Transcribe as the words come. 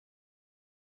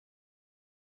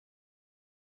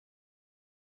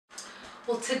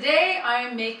Well, today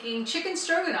I'm making chicken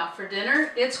stroganoff for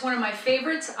dinner. It's one of my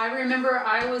favorites. I remember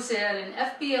I was at an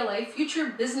FBLA,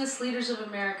 Future Business Leaders of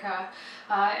America,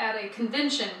 at a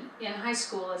convention in high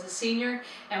school as a senior,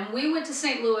 and we went to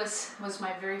St. Louis. It was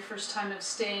my very first time of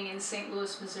staying in St.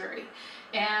 Louis, Missouri.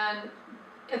 And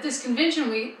at this convention,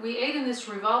 we ate in this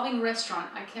revolving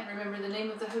restaurant. I can't remember the name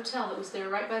of the hotel that was there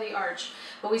right by the arch.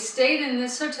 But we stayed in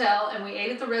this hotel and we ate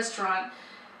at the restaurant,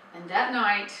 and that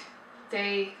night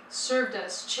they served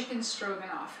us chicken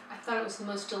stroganoff. I thought it was the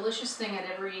most delicious thing I'd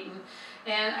ever eaten,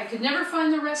 and I could never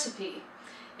find the recipe.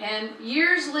 And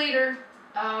years later,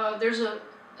 there's a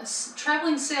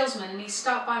traveling salesman, and he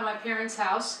stopped by my parents'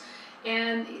 house,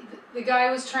 and the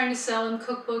guy was trying to sell him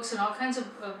cookbooks and all kinds of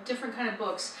different kind of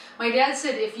books. My dad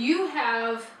said, if you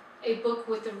have a book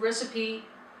with the recipe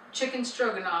chicken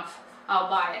stroganoff, I'll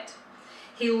buy it.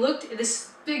 He looked at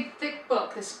this big thick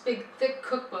book, this big thick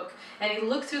cookbook, and he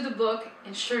looked through the book,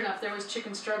 and sure enough there was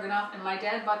chicken stroganoff, and my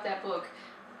dad bought that book.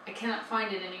 I cannot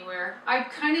find it anywhere. I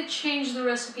kind of changed the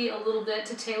recipe a little bit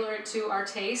to tailor it to our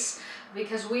tastes,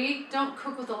 because we don't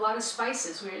cook with a lot of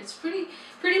spices. It's pretty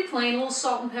plain, a little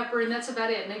salt and pepper, and that's about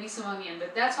it, maybe some onion,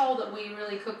 but that's all that we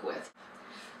really cook with.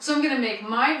 So I'm going to make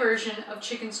my version of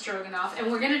chicken stroganoff,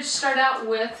 and we're going to start out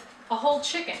with a whole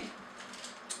chicken.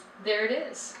 There it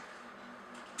is.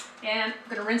 And I'm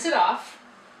going to rinse it off,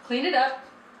 clean it up,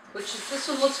 this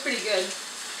one looks pretty good.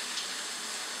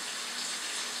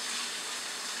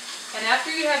 And after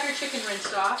you have your chicken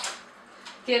rinsed off,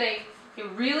 get a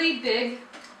really big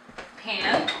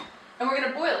pan, and we're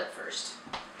going to boil it first,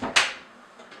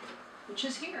 which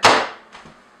is here.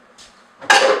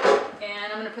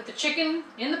 And I'm going to put the chicken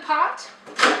in the pot,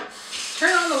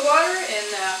 turn on the water,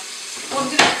 and I'm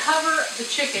going to cover the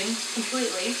chicken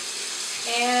completely.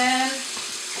 And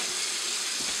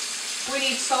we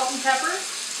need salt and pepper.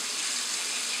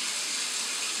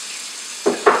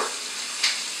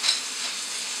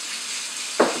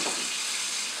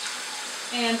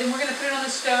 And then we're going to put it on the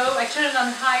stove. I turn it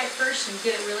on high at first and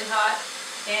get it really hot,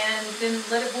 and then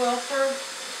let it boil for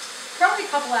probably a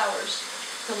couple hours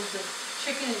till the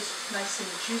chicken is nice and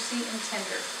juicy and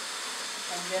tender.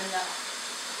 And then,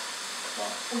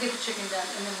 well, we'll get the chicken done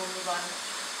and then we'll move on.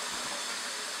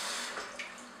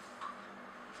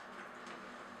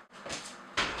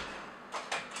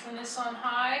 Turn this on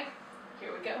high.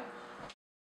 Here we go.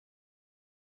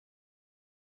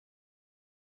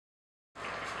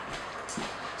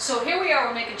 So here we are,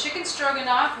 we're making chicken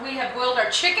stroganoff. We have boiled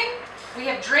our chicken. We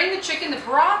have drained the chicken. The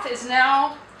broth is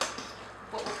now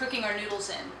what we're cooking our noodles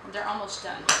in. They're almost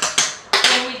done.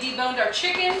 When we deboned our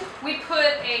chicken, we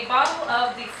put a bottle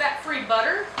of the fat-free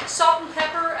butter, salt and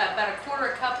pepper, about a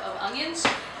quarter cup of onions,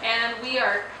 and we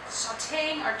are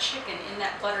sauteing our chicken in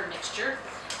that butter mixture.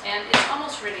 And it's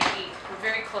almost ready to eat. We're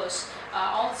very close.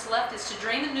 All that's left is to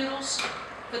drain the noodles,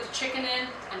 put the chicken in,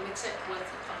 and mix it with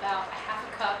about a half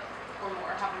a cup or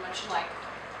more, however much you like,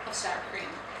 of sour cream.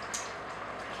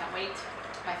 I can't wait.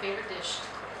 My favorite dish.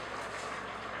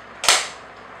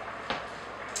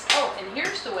 Oh, and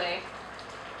here's the way.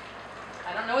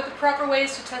 I don't know what the proper way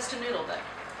is to test a noodle, but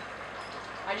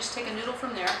I just take a noodle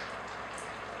from there.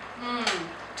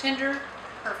 Tender,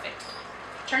 perfect.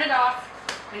 Turn it off.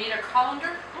 We need our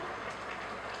colander.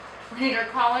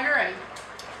 And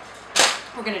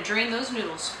we're going to drain those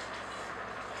noodles.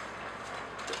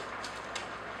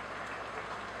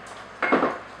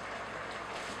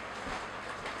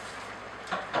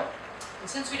 And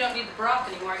since we don't need the broth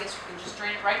anymore, I guess we can just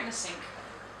drain it right in the sink.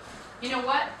 You know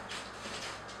what?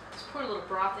 Let's pour a little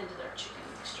broth into their chicken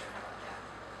mixture. How about that?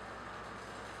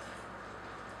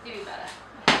 Maybe about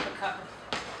a half a cup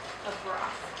of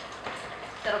broth.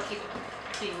 That'll keep it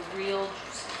being real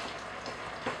juicy.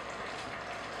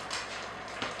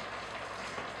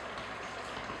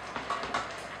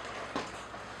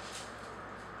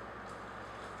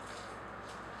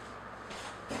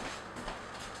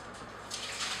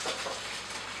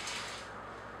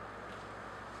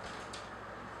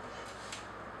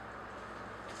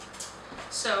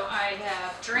 So I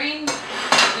have drained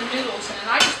the noodles, and then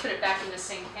I just put it back in the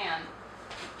same pan.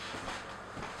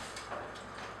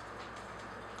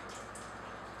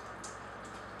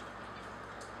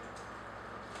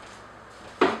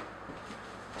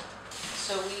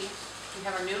 So we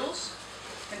have our noodles.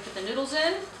 We're going to put the noodles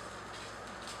in.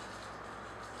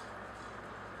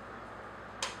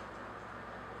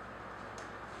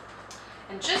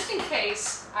 And just in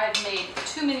case I've made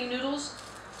too many noodles,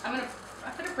 I'm going to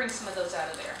bring some of those out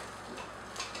of there.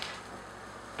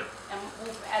 And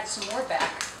we'll add some more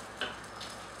back.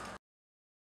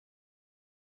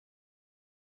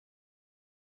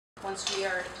 once we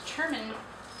are determined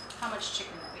how much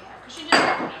chicken that we have, because you just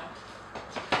never know.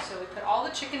 we put all the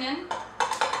chicken in.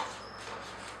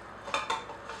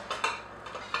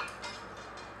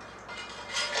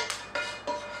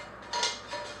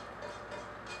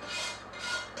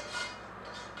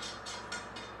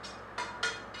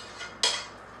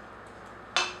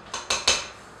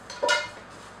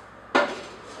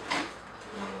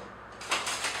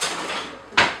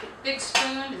 Big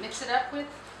spoon to mix it up with.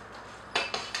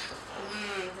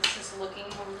 This is looking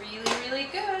really, really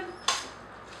good.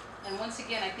 And once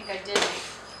again, I think I did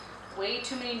make way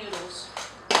too many noodles.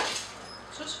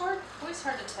 So it's hard, always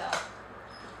hard to tell.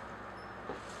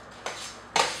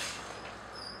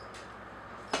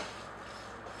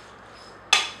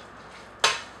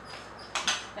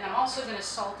 And I'm also going to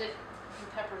salt it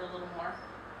and pepper it a little more.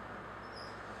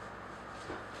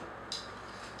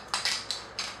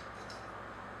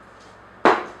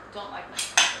 Don't like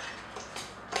much pepper.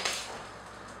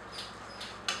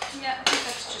 Yeah, I think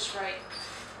that's just right.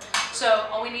 So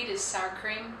all we need is sour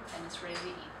cream and it's ready to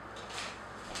eat.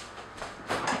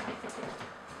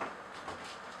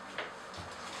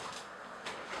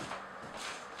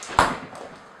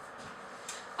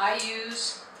 I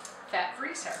use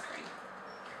fat-free sour cream.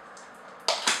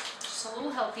 Just a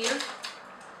little healthier.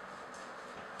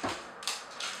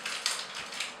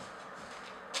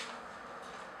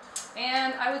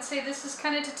 And I would say this is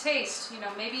kind of to taste, you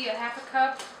know, maybe a half a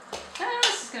cup.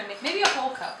 This is going to make maybe a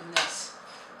whole cup in this,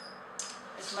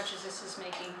 as much as this is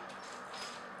making.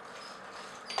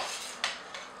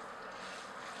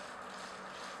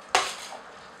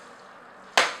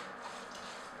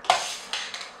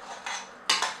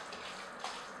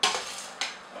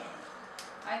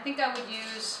 I think I would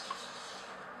use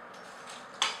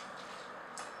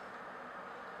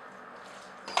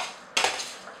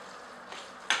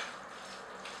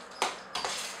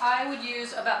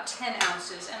about 10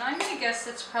 ounces, and I'm going to guess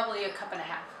that's probably a cup and a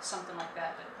half, something like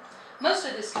that. But most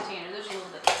of this container, there's a little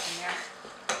bit left in there.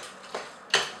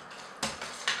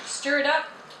 Stir it up,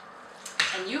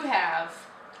 and you have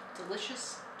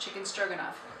delicious chicken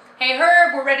stroganoff. Hey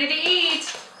Herb, we're ready to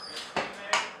eat!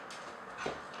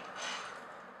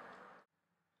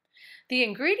 The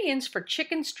ingredients for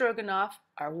chicken stroganoff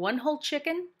are 1 whole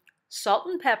chicken, salt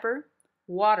and pepper,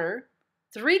 water,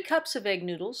 3 cups of egg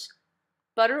noodles,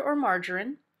 butter or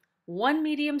margarine, 1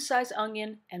 medium-sized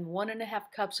onion, and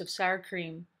 1½ cups of sour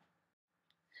cream.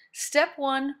 Step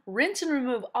 1, rinse and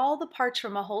remove all the parts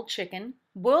from a whole chicken.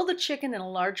 Boil the chicken in a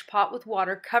large pot with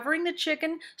water, covering the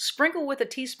chicken, sprinkle with a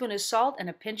teaspoon of salt and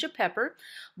a pinch of pepper.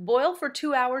 Boil for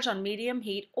 2 hours on medium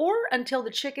heat or until the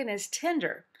chicken is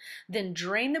tender. Then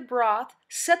drain the broth,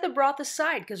 set the broth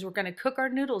aside because we're going to cook our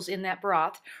noodles in that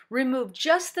broth. Remove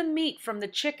just the meat from the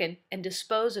chicken and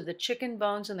dispose of the chicken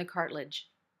bones and the cartilage.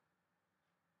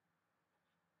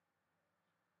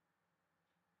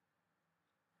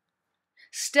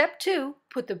 Step 2,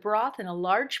 put the broth in a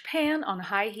large pan on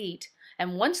high heat,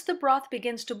 and once the broth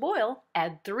begins to boil,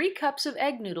 add 3 cups of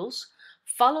egg noodles,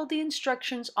 follow the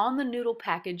instructions on the noodle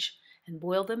package, and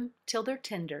boil them till they're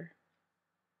tender.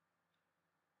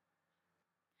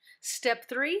 Step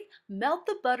 3, melt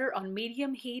the butter on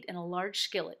medium heat in a large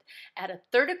skillet. Add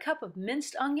 1/3 cup of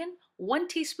minced onion, 1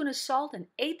 teaspoon of salt, and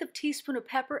 1/8 teaspoon of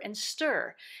pepper, and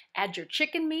stir. Add your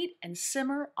chicken meat and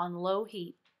simmer on low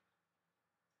heat.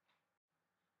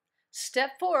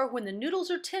 Step 4, when the noodles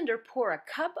are tender, pour a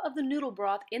cup of the noodle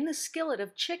broth in the skillet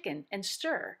of chicken and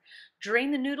stir.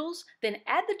 Drain the noodles, then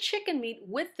add the chicken meat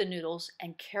with the noodles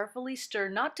and carefully stir,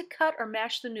 not to cut or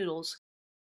mash the noodles.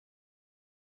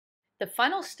 The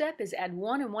final step is add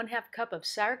 1 1/2 cup of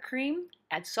sour cream,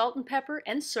 add salt and pepper,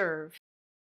 and serve.